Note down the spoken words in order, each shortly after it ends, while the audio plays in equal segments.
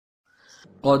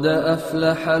قد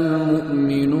أفلح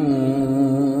المؤمنون.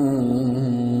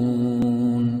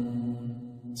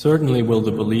 Certainly will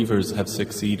the believers have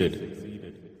succeeded.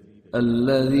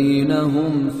 الذين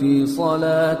هم في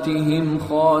صلاتهم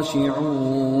خاشعون.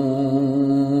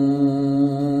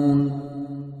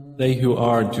 They who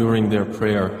are during their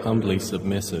prayer humbly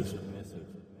submissive.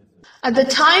 At the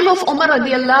time of Umar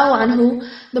radiallahu anhu,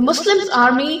 the Muslims'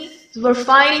 armies were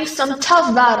fighting some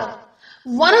tough battle.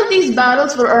 One of these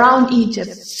battles were around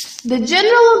Egypt. The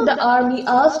general of the army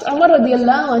asked Umar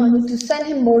radiallahu anhu to send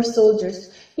him more soldiers.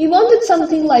 He wanted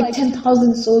something like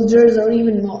 10,000 soldiers or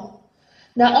even more.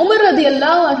 Now Umar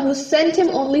radiallahu anhu sent him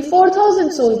only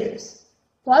 4,000 soldiers.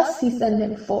 Plus he sent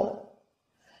him 4.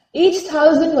 Each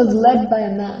 1,000 was led by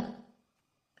a man.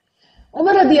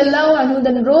 Umar radiallahu anhu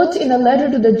then wrote in a letter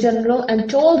to the general and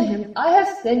told him, I have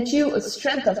sent you a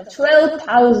strength of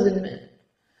 12,000 men.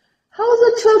 How is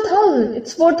it 12,000?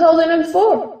 It's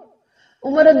 4,004.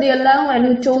 Umar radiallahu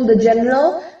anhu told the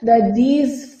general that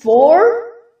these 4,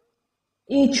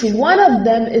 each one of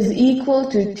them is equal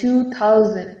to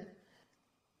 2,000.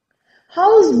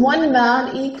 How is one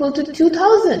man equal to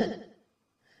 2,000?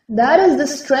 That is the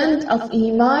strength of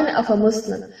Iman of a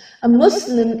Muslim. A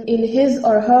Muslim in his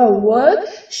or her work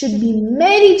should be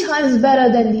many times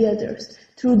better than the others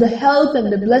through the help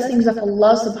and the blessings of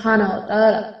Allah subhanahu wa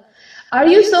ta'ala. Are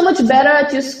you so much better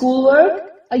at your schoolwork?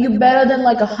 Are you better than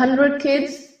like 100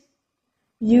 kids?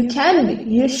 You can be.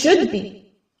 You should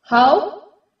be. How?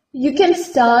 You can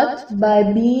start by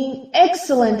being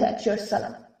excellent at your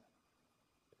salah.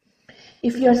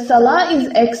 If your salah is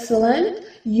excellent,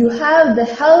 you have the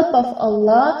help of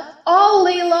Allah all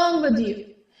day long with you.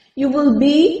 You will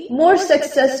be more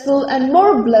successful and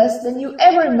more blessed than you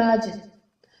ever imagined.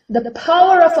 The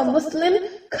power of a Muslim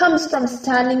comes from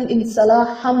standing in salah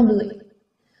humbly.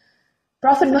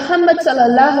 Prophet Muhammad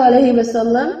sallallahu alaihi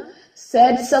wasallam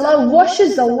said, salah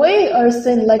washes away our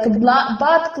sin like a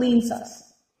bath cleans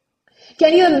us.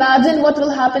 Can you imagine what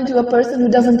will happen to a person who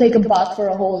doesn't take a bath for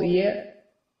a whole year?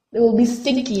 They will be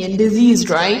stinky and diseased,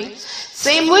 right?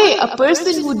 Same way, a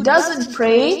person who doesn't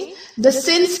pray, the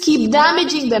sins keep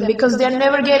damaging them because they're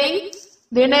never getting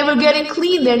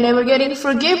clean, they're never getting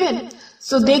forgiven.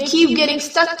 So they keep getting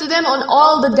stuck to them on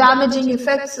all the damaging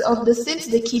effects of the sins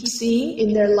they keep seeing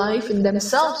in their life, in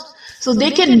themselves. So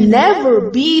they can never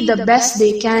be the best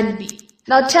they can be.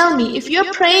 Now tell me, if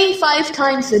you're praying 5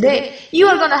 times a day, you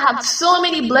are going to have so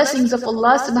many blessings of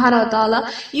Allah subhanahu wa ta'ala.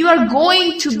 You are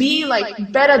going to be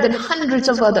like better than hundreds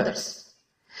of others.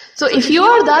 So if you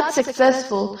are that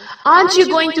successful, aren't you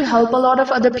going to help a lot of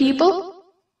other people?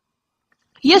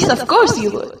 Yes, of course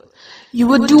you would. You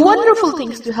would do wonderful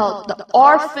things to help the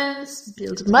orphans,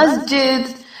 build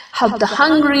masjids, help the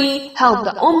hungry, help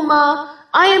the ummah.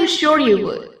 I am sure you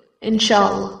would,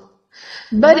 inshallah.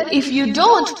 But if you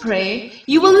don't pray,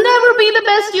 you will never be the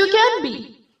best you can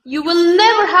be. You will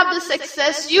never have the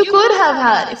success you could have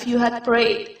had if you had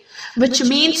prayed. Which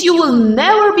means you will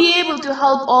never be able to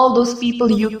help all those people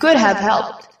you could have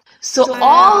helped. So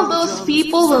all those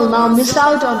people will now miss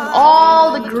out on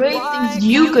all the great things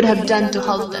you could have done to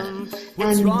help them.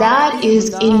 And that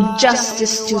is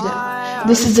injustice to them.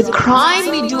 This is a crime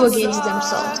we do against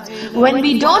themselves. When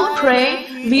we don't pray,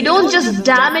 we don't just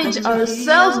damage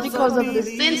ourselves because of the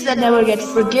sins that never get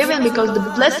forgiven, because the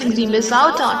blessings we miss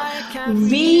out on.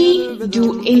 We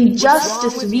do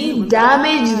injustice. We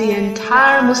damage the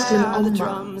entire Muslim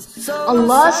Ummah.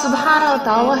 Allah subhanahu wa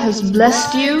ta'ala has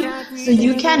blessed you so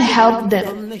you can help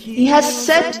them. He has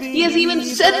even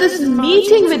set this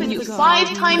meeting with you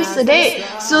 5 times a day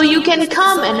so you can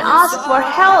come and ask for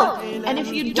help. And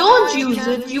if you don't use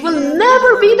it, you will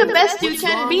never be the best you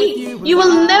can be. You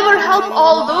will never help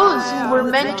all those who were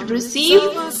meant to receive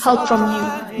help from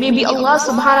you. Maybe Allah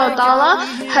subhanahu wa ta'ala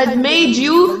had made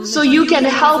you so you can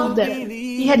help them.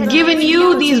 He had given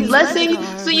you these blessings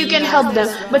so you can help them.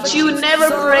 But you never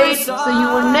prayed, so you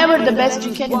were never the best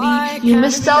you can be. You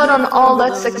missed out on all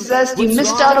that success. You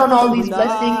missed out on all these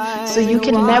blessings, so you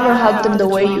can never help them the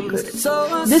way you could.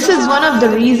 This is one of the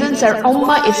reasons our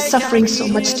Ummah is suffering so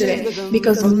much today.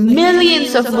 Because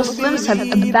millions of Muslims have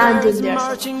abandoned their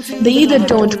salah. They either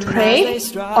don't pray,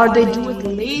 or they do it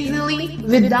lazily,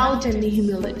 without any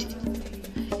humility.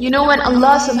 You know, when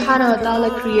Allah subhanahu wa ta'ala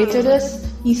created us,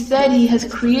 He said He has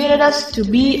created us to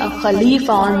be a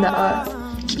Khalifa on the earth.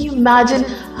 Can you imagine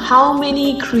how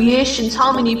many creations,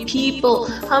 how many people,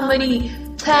 how many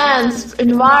plants,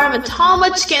 environment, how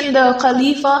much can the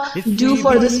Khalifa do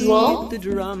for this world?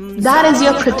 That is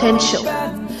your potential.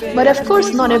 But of course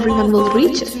not everyone will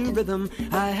reach it.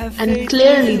 And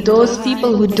clearly those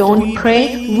people who don't pray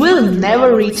will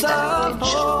never reach that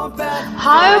potential.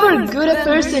 However good a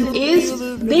person is,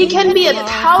 they can be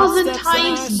 1,000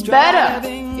 times better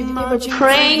if they were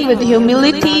praying with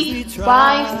humility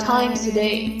 5 times a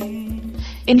day.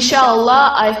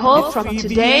 Inshallah, I hope from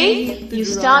today you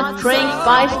start praying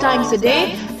 5 times a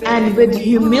day and with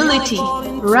humility.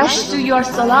 Rush to your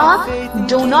salah,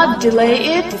 do not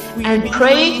delay it, and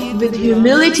pray with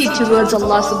humility towards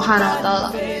Allah subhanahu wa ta'ala.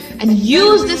 And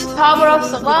use this power of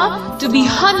salah to be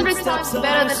 100 times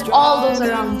better than all those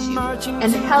around you.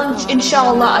 And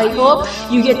inshallah, I hope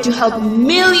you get to help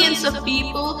millions of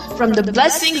people from the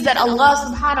blessings that Allah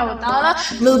subhanahu wa ta'ala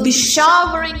will be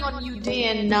showering on you day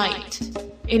and night.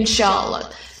 Inshallah.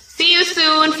 See you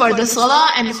soon for the salah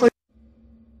and for.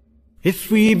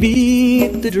 If we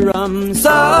beat the drums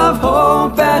of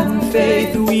hope and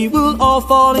faith, we will all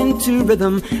fall into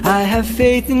rhythm. I have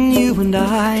faith in you and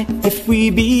I. If we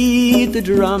beat the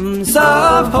drums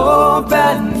of hope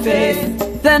and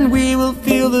faith, then we will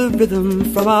feel the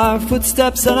rhythm from our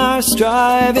footsteps and our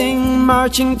striving,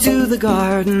 marching to the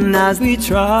garden as we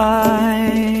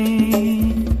try.